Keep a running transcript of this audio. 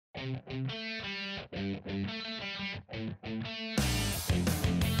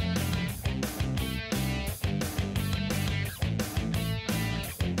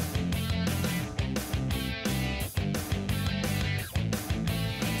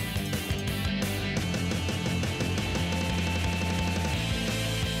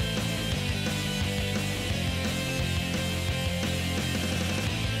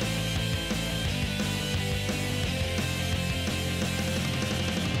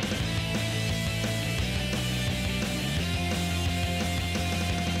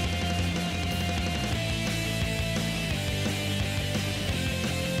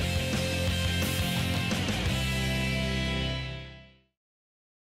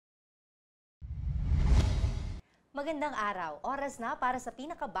Magandang araw! Oras na para sa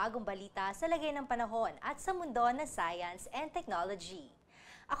pinakabagong balita sa lagay ng panahon at sa mundo ng science and technology.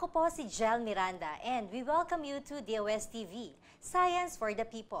 Ako po si Jel Miranda and we welcome you to DOSTv, Science for the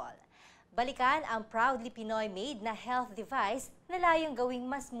People. Balikan ang proudly Pinoy-made na health device na layong gawing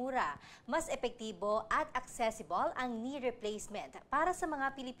mas mura, mas epektibo at accessible ang knee replacement para sa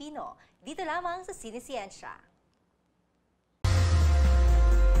mga Pilipino. Dito lamang sa SineSiyensya.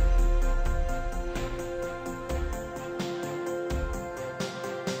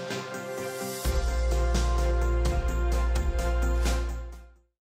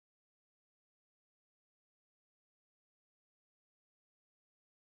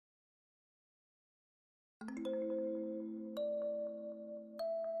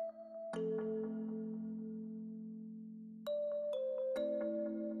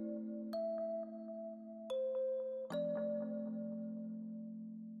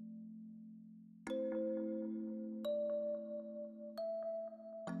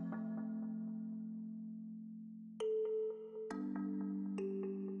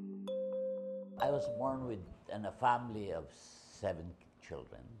 I was born in a family of 7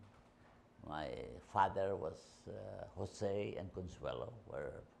 children. My father was Jose and Consuelo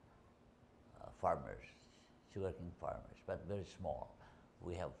were farmers, sugarcane farmers, but very small.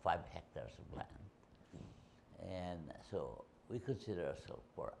 We have 5 hectares of land. And so we consider ourselves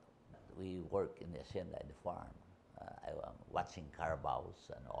poor. We work in the hacienda, the farm. I am watching carabaos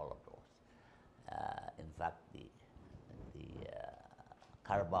and all of those. In fact, the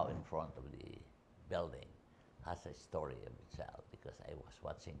carabao in front of the building has a story of itself because I was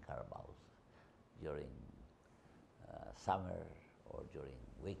watching carabaos during summer or during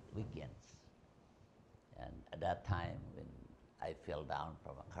weekends. And at that time, when I fell down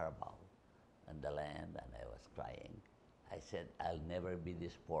from a carabao on the land and I was crying, I said, I'll never be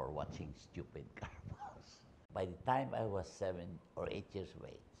this poor watching stupid carabaos. By the time I was 7 or 8 years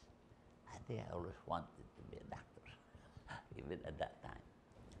of age, I think I always wanted to be a doctor, even at that time.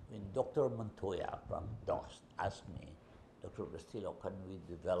 When Dr. Montoya from DOST asked me, Dr. Castillo,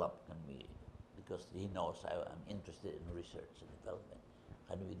 because he knows I'm interested in research and development,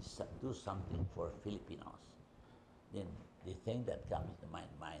 can we do something for Filipinos? Then the thing that comes to my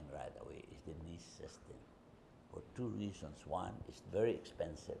mind right away is the knee system. For 2 reasons. One, it's very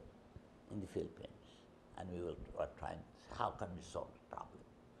expensive in the Philippines, and we will try how can we solve the problem.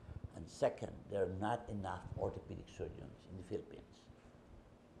 And second, there are not enough orthopedic surgeons in the Philippines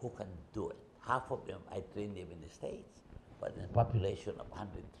who can do it. Half of them, I trained them in the States, but in a population of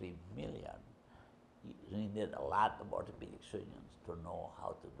 103 million, you need a lot of orthopedic surgeons to know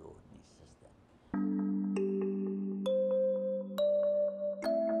how to do knee system.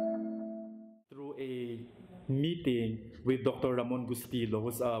 Through a meeting with Dr. Ramon Gustillo,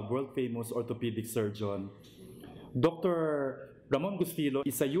 who's a world-famous orthopedic surgeon. Dr. Ramon Gustillo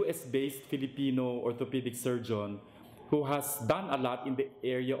is a US-based Filipino orthopedic surgeon who has done a lot in the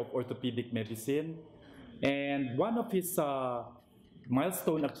area of orthopedic medicine. And one of his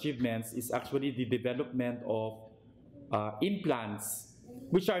milestone achievements is actually the development of implants,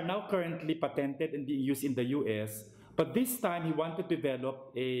 which are now currently patented and being used in the US. But this time he wanted to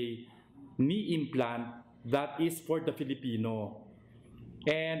develop a knee implant that is for the Filipino.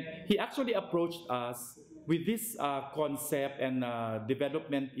 And he actually approached us with this concept and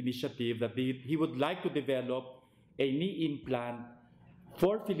development initiative that he would like to develop a knee implant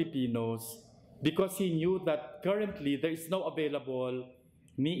for Filipinos because he knew that currently there is no available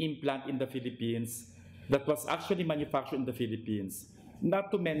knee implant in the Philippines that was actually manufactured in the Philippines.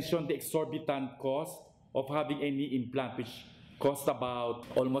 Not to mention the exorbitant cost of having a knee implant, which cost about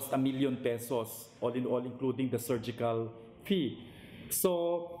almost ₱1 million pesos, all in all, including the surgical fee.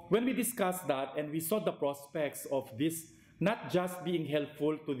 So when we discussed that and we saw the prospects of this not just being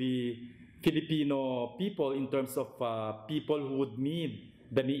helpful to the Filipino people in terms of people who would need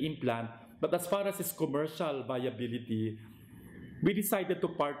the knee implant, but as far as its commercial viability, we decided to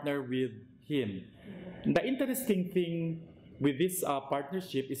partner with him. The interesting thing with this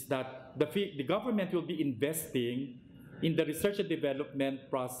partnership is that the government will be investing in the research and development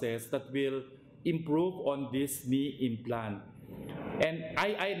process that will improve on this knee implant. And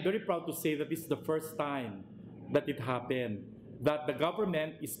I am very proud to say that this is the first time that it happened, that the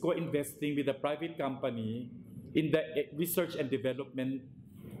government is co-investing with a private company in the research and development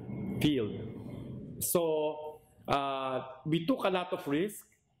field. So we took a lot of risk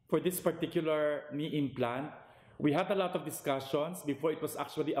for this particular knee implant. We had a lot of discussions before it was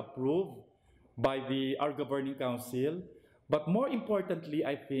actually approved by our governing council. But more importantly,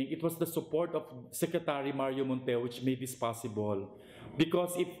 I think it was the support of Secretary Mario Monteo which made this possible.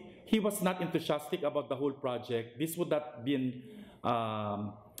 Because if he was not enthusiastic about the whole project, this would not have been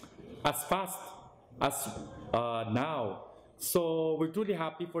as fast as now. So we're truly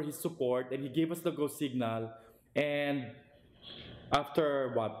happy for his support, and he gave us the go signal. And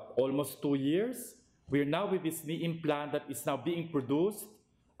after almost 2 years, we're now with this knee implant that is now being produced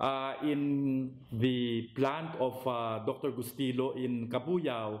in the plant of Dr. Gustilo in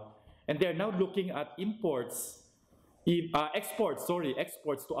Cabuyao, and they're now looking at exports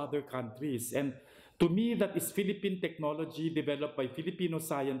to other countries. And to me, that is Philippine technology developed by Filipino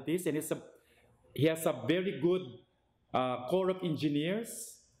scientists, and he has a very good core of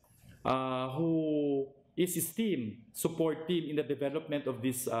engineers who is his support team in the development of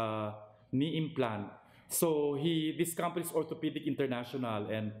this knee implant. So this company is Orthopedic International,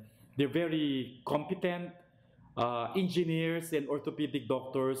 and they're very competent engineers and orthopedic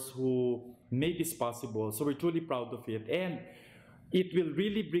doctors who made this possible. So we're truly proud of it. And it will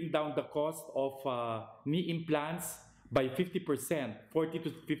really bring down the cost of knee implants by 50%, 40 to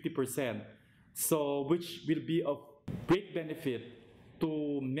 50%. So which will be of great benefit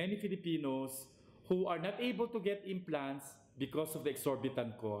to many Filipinos who are not able to get implants because of the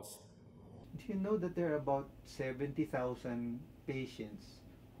exorbitant cost. Do you know that there are about 70,000 patients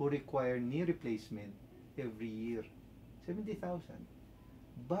who require knee replacement every year? 70,000.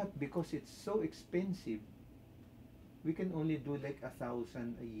 But because it's so expensive, we can only do like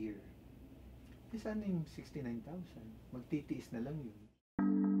 1,000 a year. Eh, sana yung 69,000? Magtitiis na lang yun.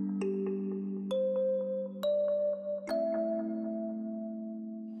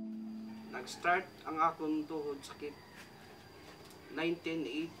 Nag-start ang akong tuhod sakit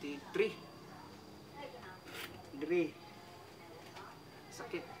 1983. Dire.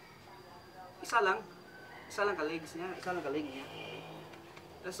 Sakit. Isa lang ka legs niya, isa lang ka leg niya.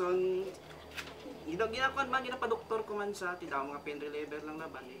 Dason ginakuan man ginapadoktor ko man sa titaw mga pain reliever lang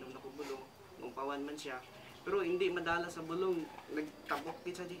laban, inom na ko bulong, umpawan man siya. Pero hindi madala sa bulong, nagtabok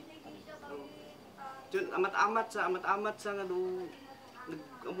gid sa di. Jud amat-amat sa nga do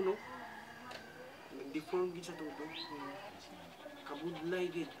nag-deform gid sa tubo. Kabudlay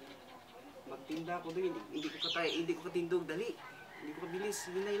gid. Magtinda ko doon, hindi ko katindog dali. Hindi ko kabilis,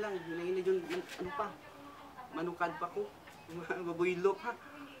 hinay yun, ano pa, manukad pa ko, mabuylok ha.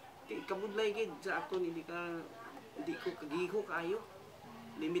 Kabudlay gid sa akon, hindi ko kagiho kayo.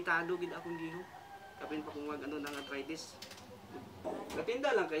 Limitado gid akong giho. Kapin pa kung ng arthritis.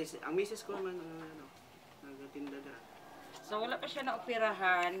 Katinda lang kay ang misis ko man nagatinda da. So wala pa siya na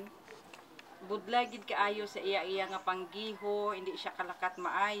operahan. Budlay gid kaayo sa iya nga panggiho, hindi siya kalakat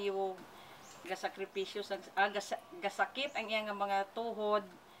maayo. Gasakripisyo gasakit ang iyang mga tuhod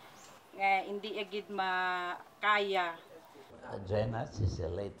nga hindi agid makaya. Zenas is a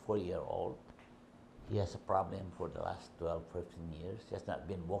late 4-year-old. He has a problem for the last 12-15 years. He has not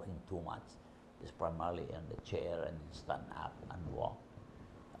been walking too much. He's primarily in the chair and stand up and walk.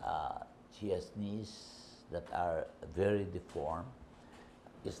 She has knees that are very deformed.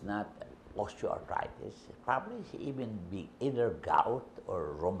 It's not osteoarthritis. Probably she even be either gout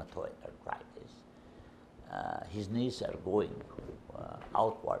or rheumatoid arthritis. His knees are going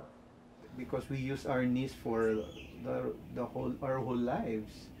outward. Because we use our knees for our whole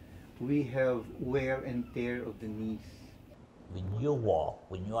lives, we have wear and tear of the knees. When you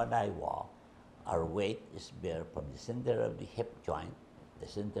and I walk, our weight is bear from the center of the hip joint, the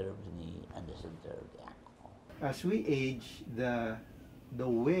center of the knee, and the center of the ankle. As we age, the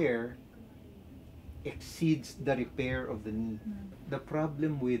wear exceeds the repair of the knee. The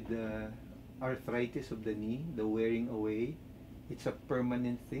problem with the arthritis of the knee, the wearing away, it's a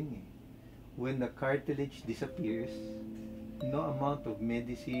permanent thing. When the cartilage disappears, no amount of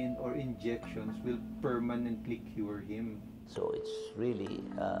medicine or injections will permanently cure him. So it's really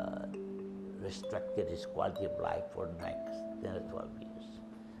restricted his quality of life for the next 10 or 12 years.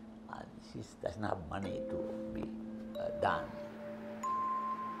 He doesn't have money to be done.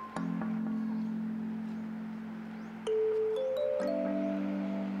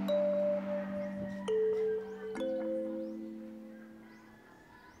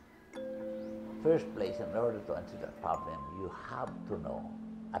 first place, in order to answer that problem, you have to know,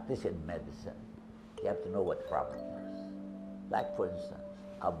 at least in medicine, you have to know what problem is. Like for instance,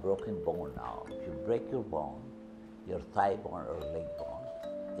 a broken bone now. If you break your bone, your thigh bone or leg bone,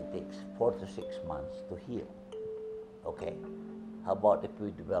 it takes 4 to 6 months to heal. Okay? How about if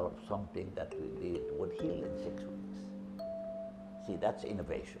we develop something that would heal in 6 weeks? See, that's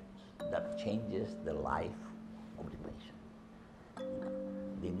innovations. That changes the life of the patient. You know,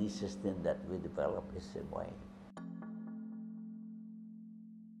 the knee system that we develop is the same way.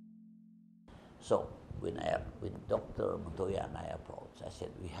 So, when Dr. Montoya and I approached, I said,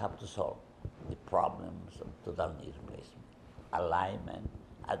 we have to solve the problems of total knee replacement, alignment,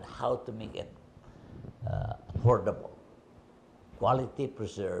 and how to make it affordable, quality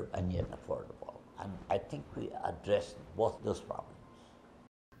preserved and yet affordable. And I think we addressed both those problems.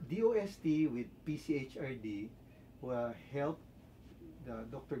 DOST with PCHRD helped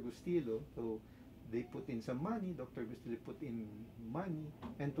Dr. Gustillo. So they put in some money, Dr. Gustillo put in money,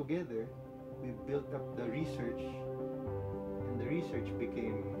 and together we built up the research, and the research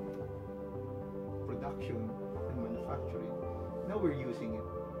became production and manufacturing. Now we're using it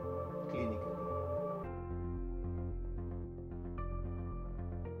clinically.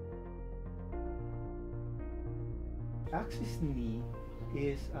 Axis knee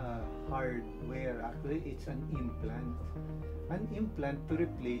is a hardware. Actually, it's an implant. An implant to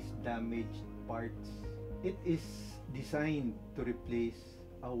replace damaged parts. It is designed to replace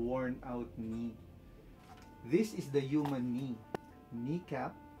a worn out knee. This is the human knee.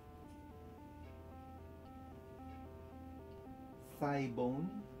 Kneecap, thigh bone,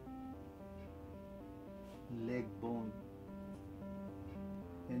 leg bone,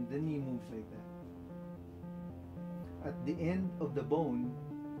 and the knee moves like that. At the end of the bone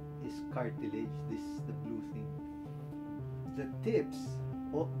is cartilage. This is the blue thing. The tips,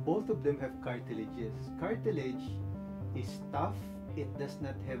 both of them have cartilages. Cartilage is tough. It does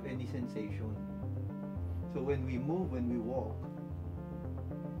not have any sensation. So when we move, when we walk,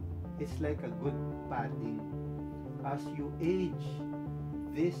 it's like a good padding. As you age,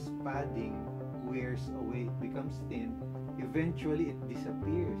 this padding wears away, it becomes thin. Eventually, it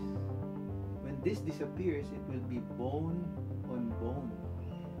disappears. When this disappears, it will be bone on bone.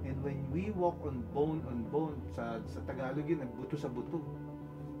 And when we walk on bone, sa Tagalog yun, buto sa buto,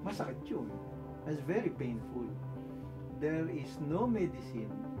 masakit yun. It's very painful. There is no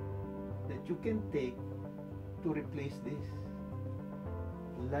medicine that you can take to replace this.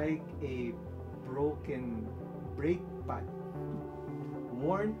 Like a broken brake pad,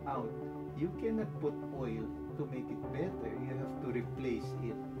 worn out, you cannot put oil to make it better. You have to replace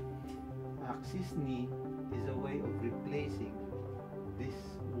it. Axis knee is a way of replacing this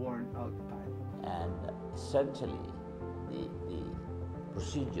worn out pad. And essentially, the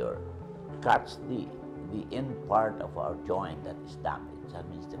procedure cuts the end part of our joint that is damaged. That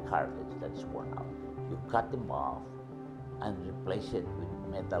means the cartilage that is worn out. You cut them off and replace it with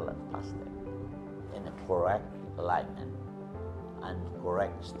metal and plastic in a correct alignment and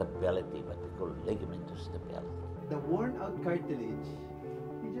correct stability, what we call ligamentous stability. The worn out cartilage,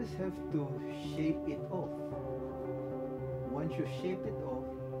 you just have to shape it off. Once you shape it off,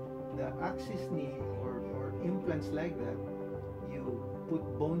 the axis knee or implants like that, you put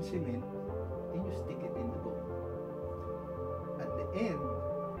bone cement and you stick it in the bone. At the end,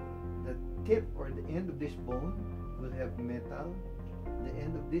 the tip or the end of this bone will have metal. The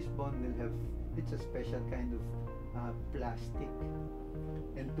end of this bone will have, it's a special kind of plastic.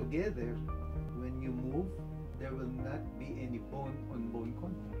 And together, when you move, there will not be any bone-on-bone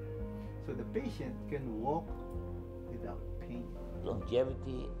contact. So the patient can walk without pain.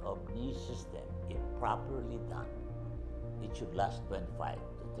 Longevity of knee system, if properly done, it should last 25 to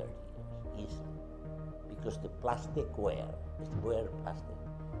 30 years easily. Because the plastic wear, plastic,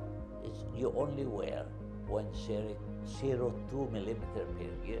 you only wear 0.02 millimeter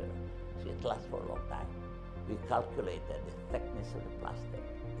per year. So it lasts for a long time. We calculated the thickness of the plastic.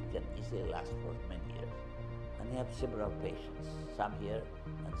 It can easily last for many years. And we have several patients, some here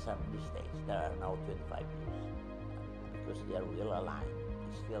and some in the States, that are now 25 years. Because they are well aligned,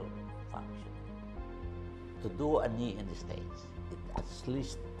 still functioning. To do a knee in the States, it's at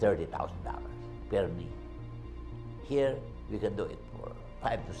least $30,000 per knee. Here, we can do it for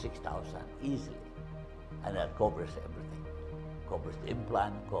 $5,000 to $6,000 easily. And that covers everything. Covers the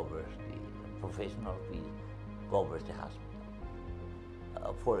implant, covers the professional fees, covers the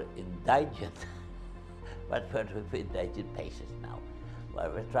hospital. For indigent, but for indigent patients now,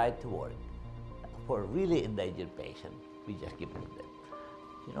 well, we try to work. For really indigent patients, we just give them that.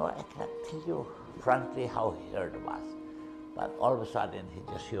 You know, I cannot tell you frankly how he heard of us, but all of a sudden he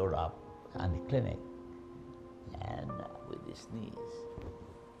just showed up on the clinic, and with his knees,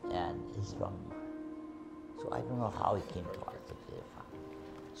 and he's from. So I don't know how he came to us.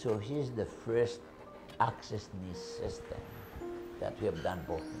 So he's the first access knee system that we have done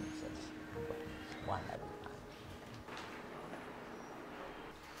both knees, one at a time.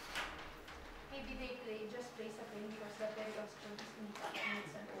 Maybe they just place a pain because the periosteum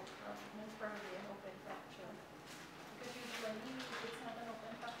needs an probably an open fracture. Because usually, if it's not an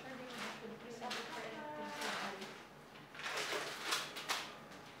open fracture, they usually present it for elective surgery.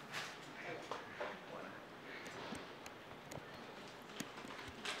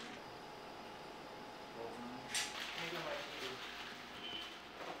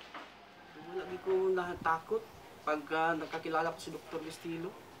 Wala ko natakot pag nakakilala ko si Dr.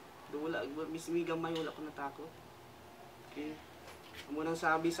 Estilo. Wala, mismi gamay, wala ko natakot. Okay. Munang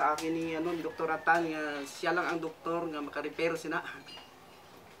sabi sa akin ni Dr. Ratan nga siya lang ang doktor nga makarepair sina.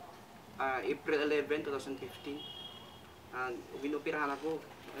 April 11, 2015. Binoperahan ako.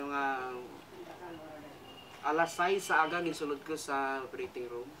 Yung alas 6 sa aga ginsulod ko sa operating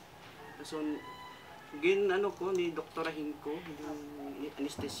room. So ni Dr. Hinko, yung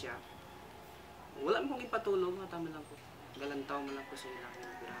anesthesia. Wala mo kong ipatulog, tama lang po. Galantaw mo lang po sa ilang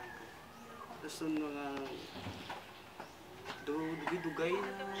operahan ko. Tapos mga dugay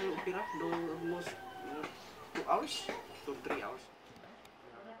na opera, almost 2 hours to 3 hours.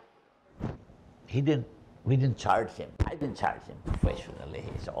 We didn't charge him. I didn't charge him professionally.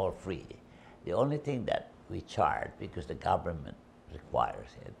 It's all free. The only thing that we charge, because the government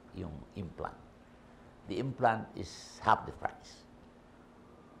requires it, yung implant. The implant is half the price.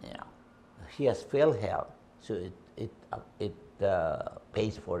 You know, he has failed health, so it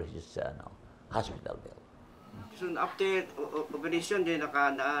pays for his hospital bill. So after operation, din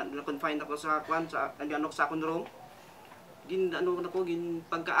na-confine ako sa sa akong room.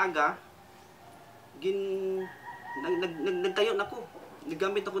 Pagkaaga, nagtayo na ko.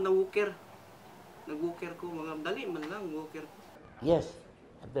 Nagamit ako ng walker. Nag-walker ko, mga dali man lang, walker ko. Yes,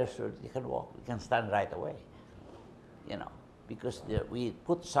 after surgery, you can walk, you can stand right away. You know, because we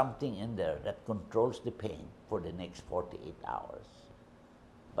put something in there that controls the pain for the next 48 hours.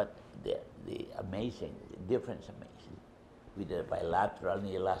 But the difference amazing. We did a bilateral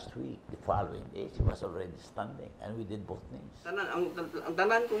knee last week. The following day, she was already standing, and we did both knees. Ang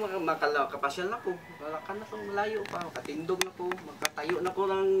tanan ko makapasyal na ko, malakan na ko, malayo pa, makatindog na ko, makatayo na ko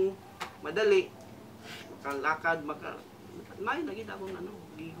ng madali, makalakad, may nagita akong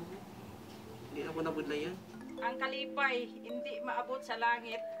giho. Hindi na ko nabudlayan. Ang kalipay, hindi maabot sa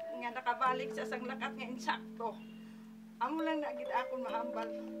langit, nga nakabalik sa sang lakat nga insakto. Amo lang na gid akong mahambal.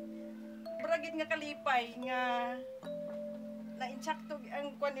 Bragid nga kalipay nga na insakto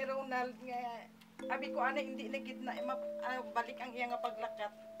ang kuan ni Ronald nga abi ko ana hindi na gid na balik ang iya nga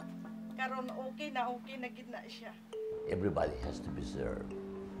paglakat. Karon okay na gid na siya. Everybody has to be served,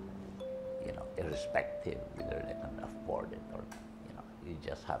 you know, irrespective whether they can afford it or not. You know, you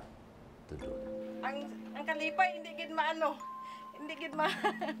just have to do it. Ang kalipay hindi gid maano, hindi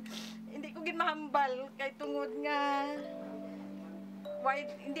ko gid mahambal kay tungod nga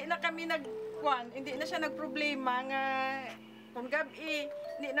hindi na kami hindi na siya nagproblema nga kung gabi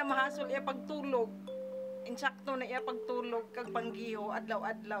hindi na mahasol iya pagtulog. Insakto na iya pagtulog kag panggiho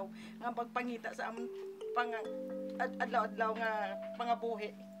adlaw-adlaw nga pagpangita sa among adlaw-adlaw nga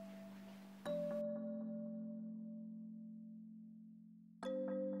pangabuhi.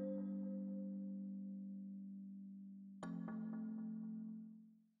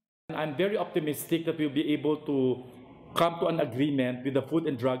 I'm very optimistic that we'll be able to come to an agreement with the Food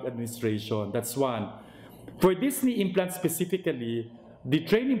and Drug Administration. That's one. For this knee implant specifically, the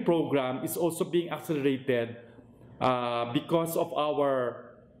training program is also being accelerated because of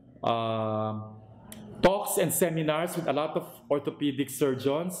our talks and seminars with a lot of orthopedic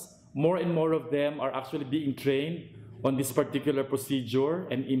surgeons. More and more of them are actually being trained on this particular procedure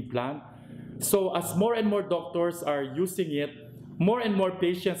and implant. So as more and more doctors are using it, more and more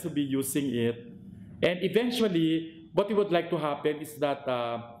patients will be using it. And eventually, what we would like to happen is that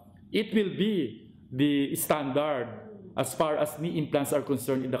it will be the standard as far as knee implants are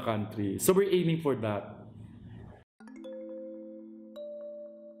concerned in the country. So we're aiming for that.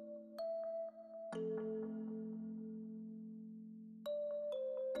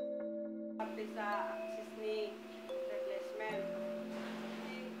 Parte sa access knee replacement.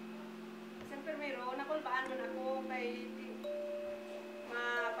 Siyempre mayroon, nakulbaan mo na ako kay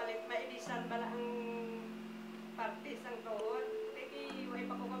maibisan pala ang parte sang doon. Lagi, way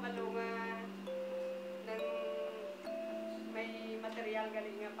pa ko kabalo nga ng may material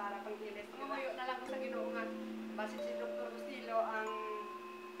galing nga para pang ilis. Ngayon na lang ko sa Ginoo nga base si Dr. Bustillo ang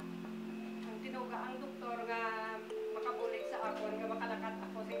ka ang doktor nga makabulig sa akon nga makalakat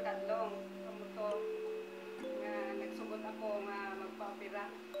ako sing kadlong kamuto nga nagsugod ako nga magpa-opera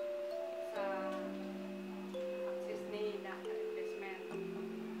sa access ni na investment.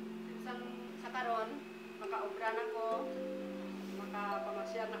 Sa karon makaobra na ko,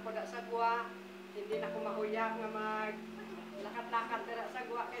 makapamasyar na ko da sa gwa, hindi na ko mahuya nga lakat-lakat dira sa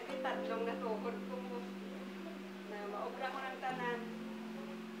gwa kay tadlong na tuhod ko na maobra ko ng tanan.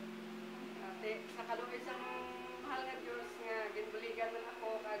 Sa kaluoy sang mahal nga Diyos nga ginbuligan man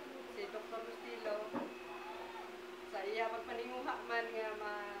ako kag si Dr. DOSTv sa iya magpaninguha man nga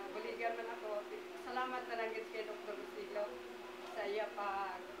mabuligan man ako. Salamat na lang gid kay Dr. DOSTv sa iya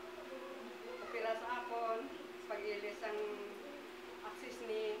pag opera sa akon, pag-ilis ang access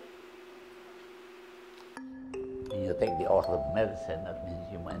ni. When you take the oath of medicine, that means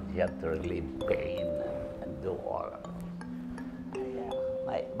you have to relieve pain and do all.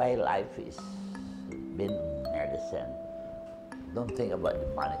 My life is been medicine. Don't think about the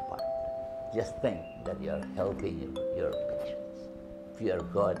money part. Just think that you're helping your patients. If you're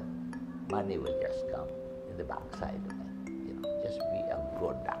good, money will just come in the backside of it. Just be a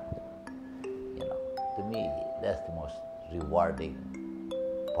good doctor. To me, that's the most rewarding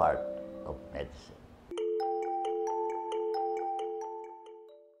part of medicine.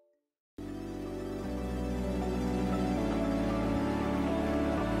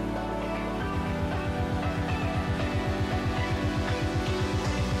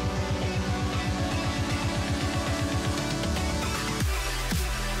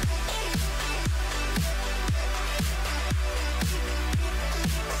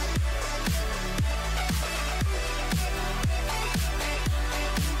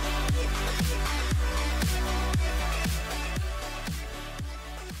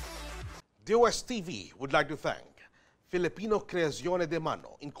 DOSTv would like to thank Filipino Creazione de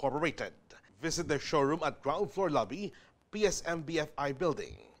Mano Incorporated. Visit their showroom at ground floor lobby, PSMBFI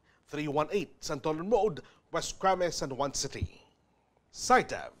Building, 318 Santolan Road, West Crames, San Juan City.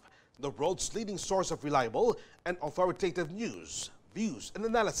 SineSiyensya, the world's leading source of reliable and authoritative news, views, and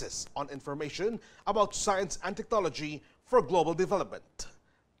analysis on information about science and technology for global development.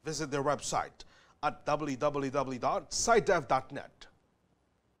 Visit their website at www.sidev.net.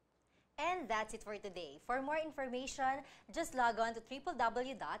 And that's it for today. For more information, just log on to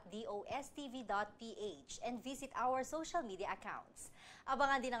www.dostv.ph and visit our social media accounts.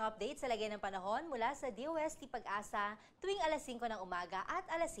 Abangan din ang update sa lagay ng panahon mula sa DOST Pag-asa tuwing alas 5 ng umaga at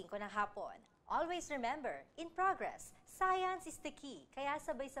alas 5 ng hapon. Always remember, in progress, science is the key, kaya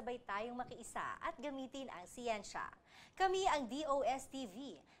sabay-sabay tayong makiisa at gamitin ang siyensya. Kami ang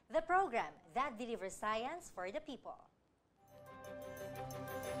DOSTv, the program that delivers science for the people.